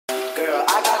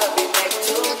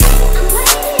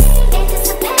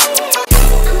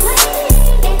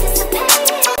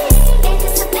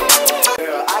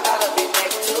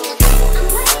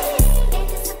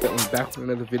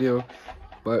another video.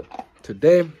 But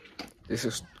today, this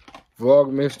is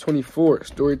Vlogmas 24,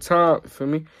 story time, you feel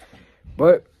me?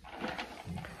 But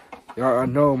y'all, I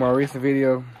know my recent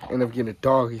video ended up getting a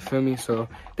dog, you feel me? So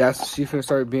she's finna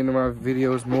start being in my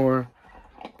videos more.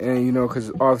 And you know, cause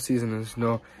it's off season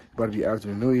and about to be after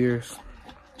the New Year's.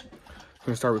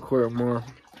 Gonna start recording more.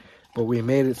 But we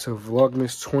made it to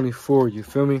Vlogmas 24, you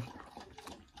feel me?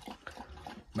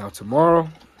 Now tomorrow,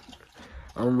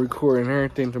 I'm recording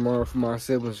everything tomorrow for my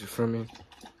siblings, you feel me?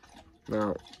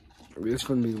 Now, it's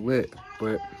gonna be lit,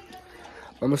 but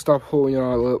I'm gonna stop holding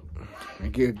y'all up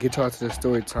and get y'all to the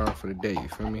story time for the day, you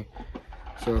feel me?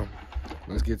 So,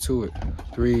 let's get to it.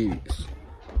 Threes.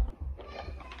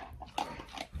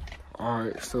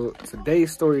 Alright, so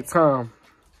today's story time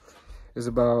is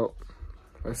about,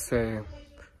 let's say,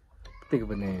 think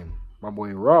of a name. My boy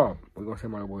Rob. We're gonna say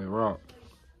my boy Rob.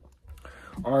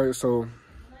 Alright, so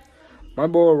my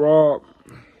boy Rob,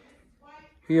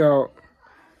 he out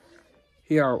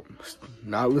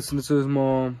not listening to his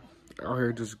mom, out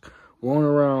here just going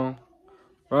around,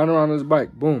 riding around his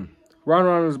bike, boom. Riding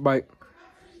around his bike,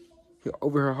 he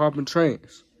over here hopping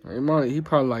trains. He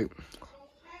probably like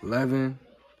 11,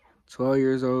 12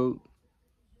 years old.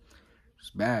 It's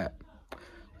bad.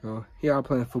 You know, he out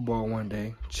playing football one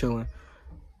day, chilling.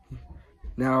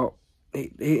 Now,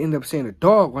 they end up seeing a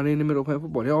dog while they in the middle of playing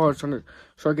football. They always trying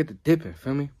to get the dipping,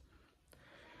 feel me?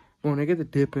 Boom, they get the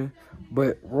dipping,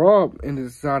 but Rob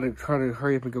decided to try to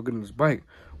hurry up and go get on his bike.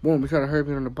 Boom, he tried to hurry up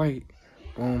and get on the bike.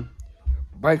 Boom,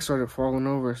 bike started falling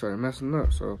over and started messing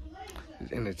up. So,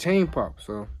 and the chain popped.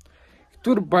 So, he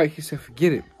threw the bike. He said,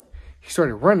 "Forget it." He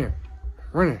started running.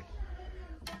 But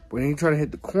when he tried to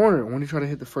hit the corner, when he tried to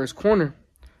hit the first corner,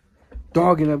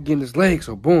 dog ended up getting his leg.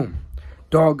 So, boom,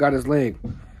 dog got his leg.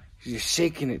 He's just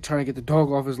shaking it, trying to get the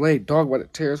dog off his leg. Dog about to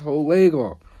tear his whole leg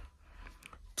off.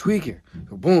 Tweaking.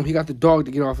 So boom, he got the dog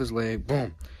to get off his leg.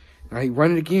 Boom. Now he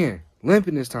running again.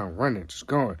 Limping this time. Running. Just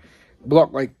going.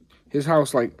 Block like his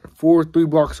house like 3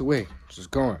 blocks away. Just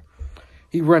going.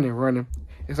 He running.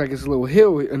 It's like it's a little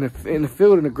hill in the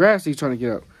field in the grass he's trying to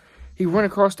get up. He run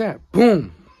across that.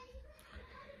 Boom.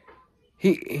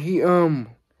 He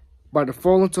about to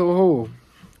fall into a hole.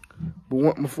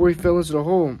 But before he fell into the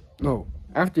hole, no.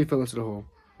 After he fell into the hole,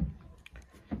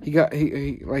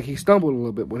 he stumbled a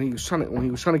little bit when he was trying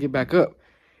to get back up,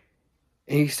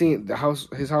 and he seen his house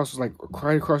was like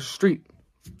right across the street.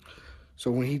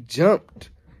 So when he jumped,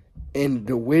 and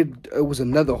it was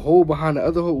another hole behind the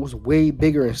other hole, it was way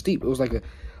bigger and steep. It was like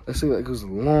let's say it was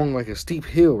long, like a steep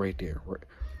hill right there.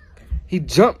 He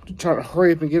jumped trying to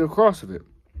hurry up and get across of it.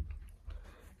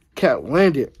 Cat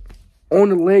landed on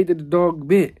the leg that the dog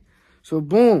bit. So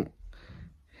boom.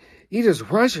 He just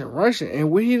rushing.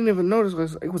 And what he didn't even notice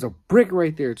was it was a brick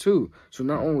right there, too. So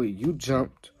not only you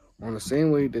jumped on the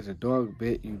same way that the dog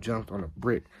bit, you jumped on a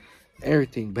brick.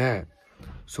 Everything bad.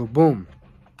 So, boom.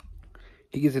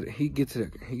 He gets to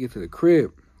the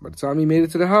crib. By the time he made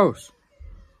it to the house,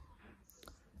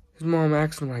 his mom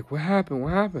asked him, like, what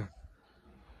happened?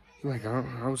 He's like,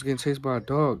 I was getting chased by a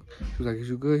dog. She was like, is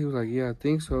you good? He was like, yeah, I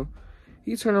think so.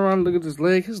 He turned around and looked at his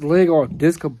leg. His leg all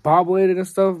discombobulated and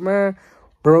stuff, man.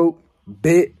 Broke,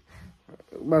 bit,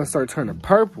 I'm about to start turning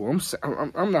purple.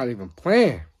 I'm not even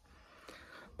playing.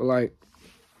 But like,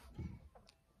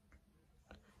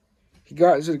 he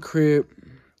got into the crib.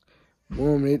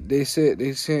 Boom, they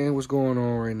saying what's going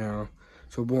on right now.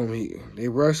 So boom, they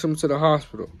rushed him to the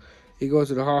hospital. He goes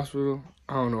to the hospital.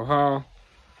 I don't know how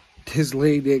his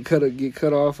leg didn't get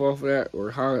cut off of that, or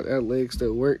how that leg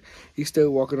still worked. He's still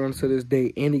walking on to this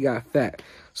day, and he got fat.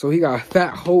 So he got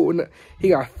fat holding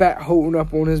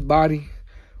up on his body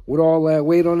with all that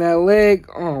weight on that leg.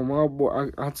 Oh my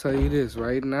boy, I'll tell you this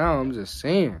right now. I'm just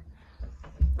saying,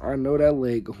 I know that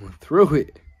leg going through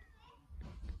it.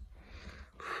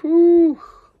 Whew.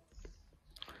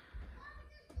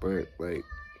 But like,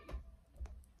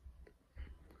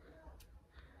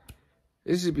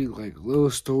 it should be like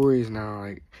little stories now.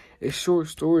 Like, it's short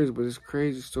stories, but it's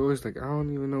crazy stories. Like, I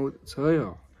don't even know what to tell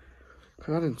y'all.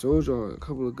 Cause I done told y'all a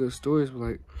couple of good stories, but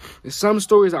like, there's some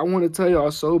stories I want to tell y'all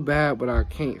so bad, but I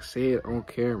can't say it on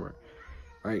camera.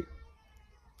 Like,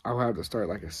 I'll have to start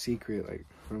like a secret. Like,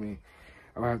 for me,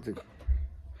 I'll have to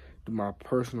do my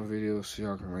personal videos so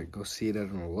y'all can like go see it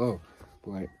on the low.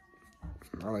 But like,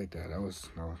 I like that. That was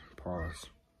no pause.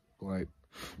 But like,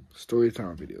 story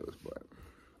time videos, but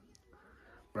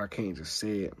I can't just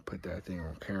say it and put that thing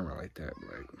on camera like that.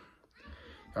 But like,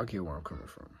 y'all get where I'm coming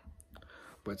from.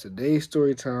 But today's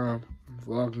story time,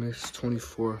 Vlogmas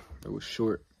 24. It was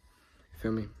short. You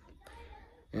feel me?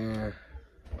 And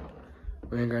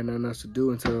we ain't got nothing else to do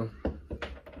until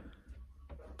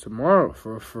tomorrow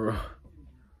for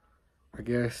I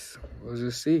guess we'll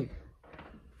just see.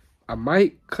 I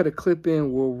might cut a clip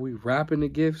in where we wrapping the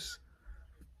gifts,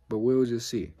 but we'll just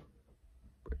see.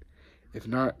 But if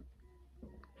not,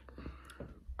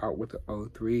 out with the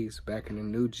 03s, back in the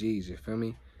new G's, you feel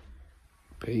me?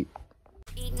 Pete.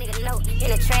 Nigga know in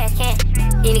the trash can.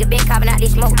 These nigga been copping out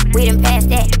this smoke. We done passed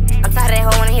that. I'm tired of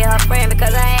that hoe wanna hear her friend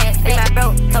because I asked. Say my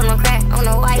bro, told him I'm